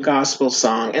true gospel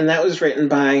song, and that was written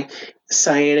by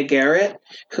Saida Garrett,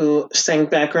 who sang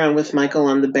background with Michael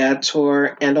on the Bad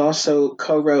tour, and also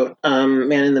co-wrote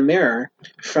 "Man in the Mirror"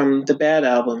 from the Bad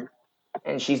album.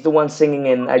 And she's the one singing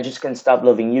in "I Just Can't Stop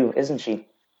Loving You," isn't she?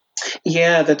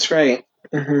 Yeah, that's right.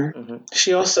 Mm-hmm.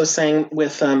 She also sang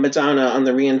with Madonna on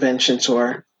the Reinvention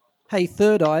tour. Hey,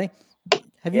 Third Eye,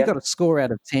 have you got a score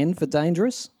out of 10 for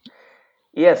Dangerous?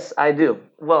 Yes, I do.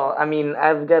 Well, I mean,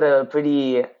 I've got a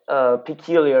pretty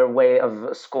peculiar way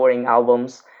of scoring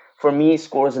albums. For me,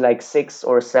 scores like 6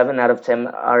 or 7 out of 10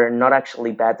 are not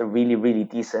actually bad, they're really, really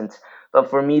decent. But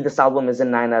for me, this album is a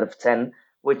 9 out of 10,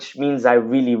 which means I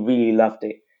really, really loved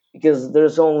it. Because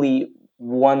there's only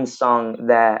one song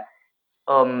that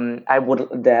I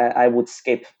would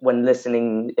skip when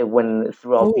listening when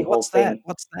throughout the whole thing.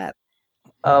 What's that?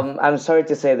 I'm sorry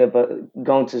to say that, but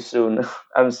gone too soon.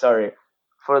 I'm sorry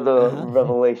for the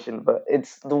revelation, but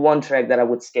it's the one track that I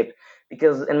would skip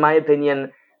because, in my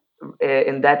opinion,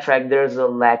 in that track there's a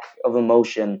lack of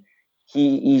emotion.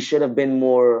 He should have been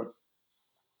more.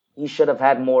 He should have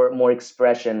had more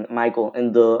expression, Michael,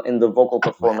 in the vocal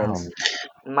performance.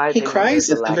 In my He opinion, cries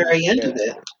there's a at the lack very end there. of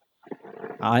it.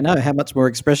 I know. How much more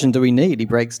expression do we need? He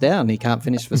breaks down. He can't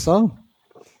finish the song.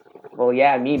 Well,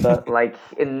 yeah, me, but like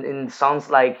in songs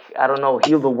like I don't know,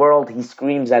 "Heal the World," he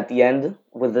screams at the end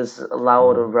with this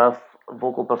loud, rough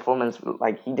vocal performance.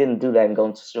 Like he didn't do that in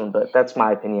 "Going Too Soon," but that's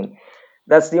my opinion.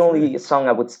 That's the only song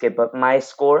I would skip. But my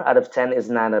score out of 10 is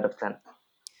 9 out of 10.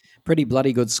 Pretty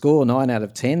bloody good score, 9 out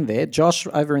of 10 there. Josh,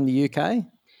 over in the UK?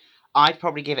 I'd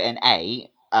probably give it an 8.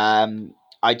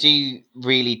 I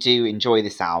really do enjoy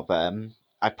this album.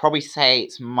 I'd probably say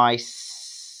it's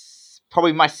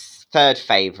probably my third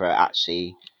favourite,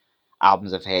 actually,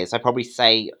 albums of his. I'd probably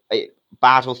say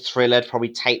Bad or Thriller'd probably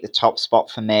take the top spot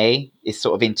for me. It's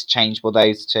sort of interchangeable,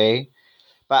 those two.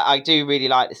 But I do really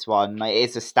like this one. It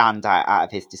is a standout out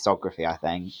of his discography, I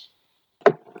think.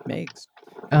 Megs?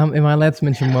 Am I allowed to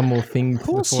mention one more thing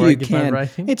before I give my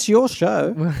rating? It's your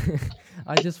show.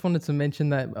 I just wanted to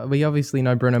mention that we obviously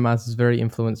know Bruno Mars is very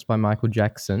influenced by Michael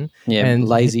Jackson. Yeah, and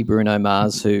lazy Bruno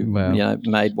Mars, who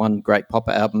made one great pop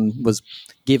album, was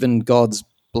given God's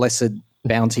blessed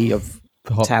bounty of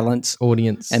pop talent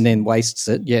audience. and then wastes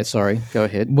it. Yeah, sorry. Go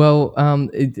ahead. Well,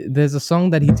 there's a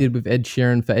song that he did with Ed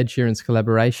Sheeran for Ed Sheeran's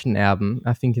collaboration album,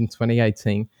 I think in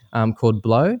 2018, called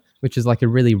Blow, which is like a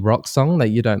really rock song that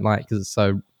you don't like because it's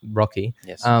so rocky.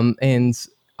 Yes. And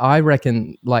I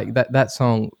reckon like that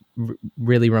song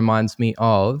really reminds me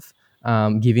of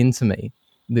Give In To Me,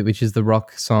 which is the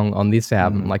rock song on this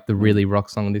album, like the really rock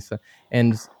song on this.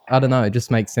 And I don't know, it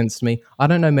just makes sense to me. I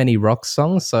don't know many rock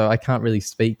songs, so I can't really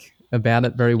speak about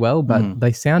it very well, but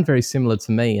they sound very similar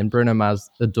to me. And Bruno Mars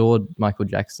adored Michael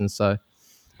Jackson, so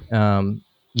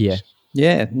yeah.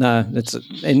 Yeah, no, it's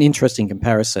an interesting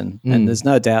comparison. And there's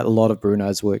no doubt a lot of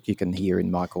Bruno's work you can hear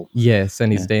in Michael. Yes,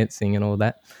 and his dancing and all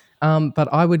that. But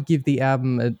I would give the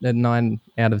album a 9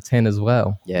 out of 10 as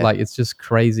well. Yeah. Like, it's just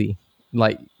crazy.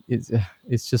 Like,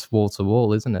 it's just wall to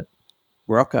wall, isn't it?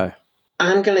 Rocco.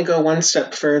 I'm going to go one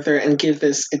step further and give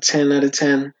this a 10 out of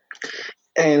 10.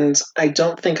 And I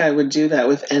don't think I would do that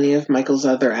with any of Michael's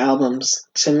other albums.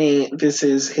 To me, this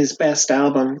is his best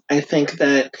album. I think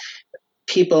that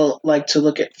people like to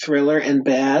look at Thriller and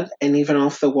Bad and even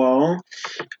Off the Wall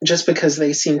just because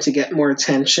they seem to get more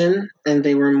attention and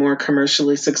they were more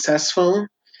commercially successful.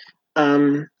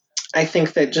 I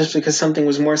think that just because something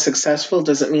was more successful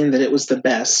doesn't mean that it was the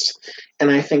best.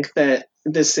 And I think that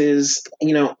this is,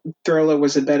 Thriller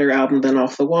was a better album than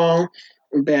Off the Wall.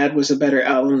 Bad was a better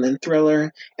album than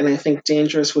Thriller. And I think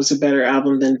Dangerous was a better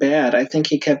album than Bad. I think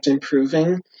he kept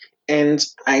improving. And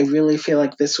I really feel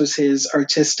like this was his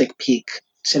artistic peak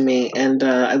to me. And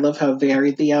I love how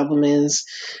varied the album is.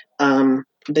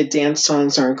 The dance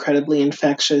songs are incredibly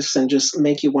infectious and just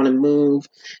make you want to move.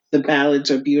 The ballads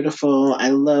are beautiful. I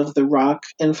love the rock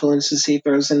influences he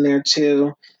throws in there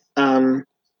too.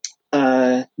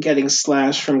 Getting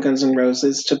Slash from Guns N'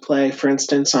 Roses to play, for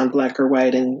instance, on Black or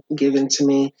White and Give In To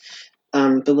Me.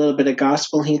 The little bit of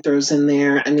gospel he throws in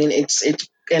there. I mean,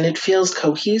 it feels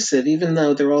cohesive, even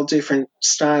though they're all different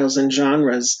styles and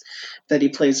genres that he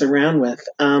plays around with.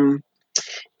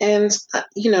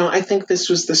 I think this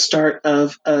was the start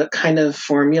of a kind of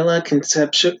formula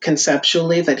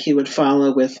conceptually that he would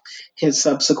follow with his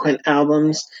subsequent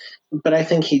albums. But I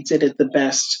think he did it the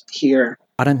best here.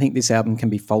 I don't think this album can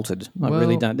be faulted. I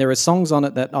really don't. There are songs on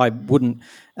it that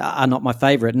are not my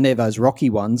favourite, and they're those rocky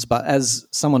ones. But as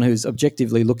someone who's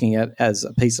objectively looking at as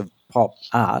a piece of pop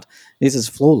art, this is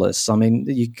flawless. I mean,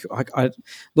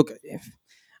 look,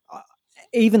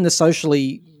 even the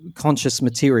socially conscious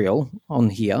material on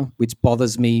here, which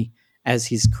bothers me as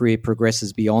his career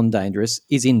progresses beyond Dangerous,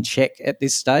 is in check at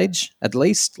this stage, at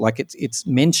least. Like it's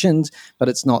mentioned, but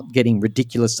it's not getting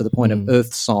ridiculous to the point of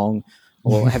Earth Song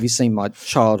or Have You Seen My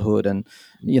Childhood, and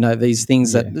these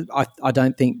things that I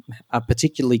don't think are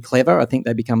particularly clever. I think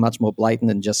they become much more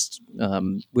blatant and just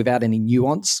without any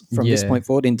nuance from this point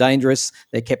forward. In Dangerous,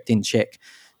 they're kept in check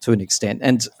to an extent,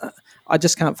 and I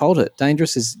just can't fault it.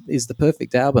 Dangerous is the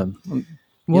perfect album.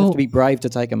 You have to be brave to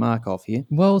take a mark off here.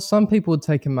 Well, some people would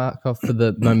take a mark off for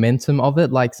the momentum of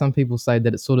it. Like some people say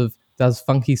that it sort of does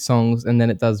funky songs and then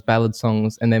it does ballad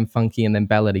songs and then funky and then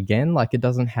ballad again. Like it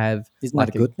doesn't have... Isn't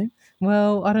that a good thing?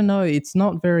 Well, I don't know. It's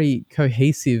not very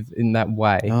cohesive in that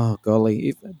way. Oh, golly.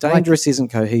 If Dangerous isn't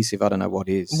cohesive, I don't know what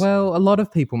is. Well, a lot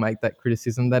of people make that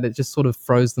criticism that it just sort of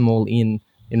throws them all in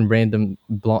random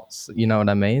blots. You know what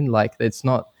I mean? Like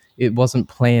it wasn't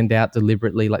planned out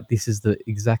deliberately, like this is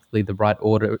exactly the right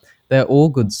order. They're all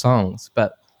good songs,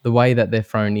 but the way that they're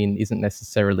thrown in isn't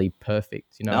necessarily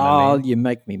perfect. You know what I mean? You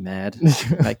make me mad.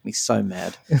 You make me so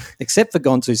mad. Except for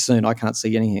Gone Too Soon, I can't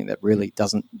see anything that really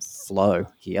doesn't flow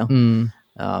here. He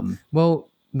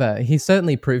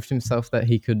certainly proved himself that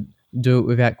he could do it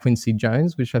without Quincy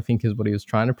Jones, which I think is what he was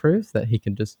trying to prove, that he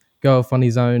can just go off on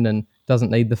his own and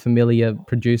doesn't need the familiar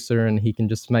producer and he can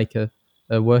just make a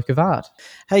work of art.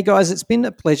 Hey guys, it's been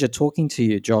a pleasure talking to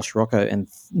you, Josh, Rocco, and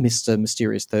Mr.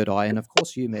 Mysterious Third Eye, and of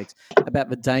course you, Megs, about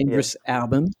the Dangerous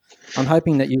album. I'm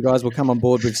hoping that you guys will come on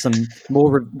board with some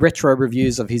more retro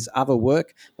reviews of his other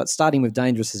work, but starting with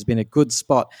Dangerous has been a good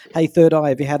spot. Hey Third Eye,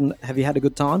 have you had a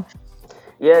good time?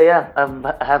 Yeah,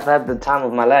 I have had the time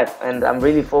of my life, and I'm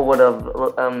really forward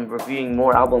of reviewing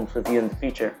more albums with you in the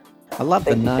future. I love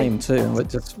the name too. It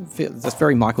just feels that's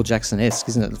very Michael Jackson-esque,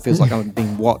 isn't it? It feels like I'm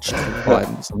being watched by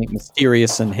something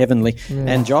mysterious and heavenly. Yeah.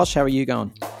 And Josh, how are you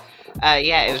going?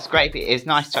 It was great. It was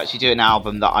nice to actually do an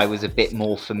album that I was a bit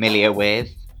more familiar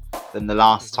with than the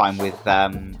last time with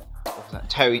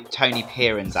Tony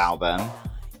Peren's album.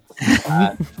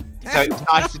 So it was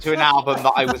nice to do an album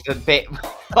that I was a bit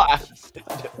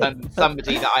and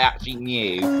somebody that I actually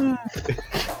knew.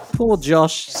 Poor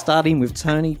Josh, starting with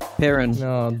Tony Peren.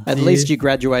 Oh, at least you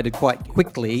graduated quite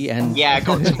quickly and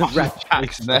got to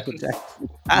Michael Jackson.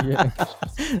 Yeah.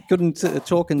 Couldn't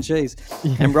talk and cheese.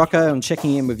 And Rocco, I'm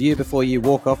checking in with you before you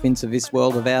walk off into this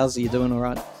world of ours. Are you doing all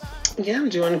right? Yeah, I'm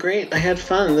doing great. I had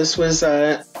fun. This was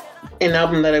an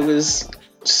album that I was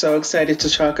so excited to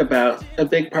talk about. A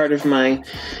big part of my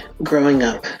growing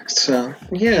up. So,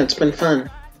 yeah, it's been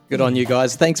fun. Good on you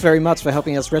guys. Thanks very much for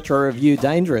helping us retro review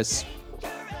Dangerous.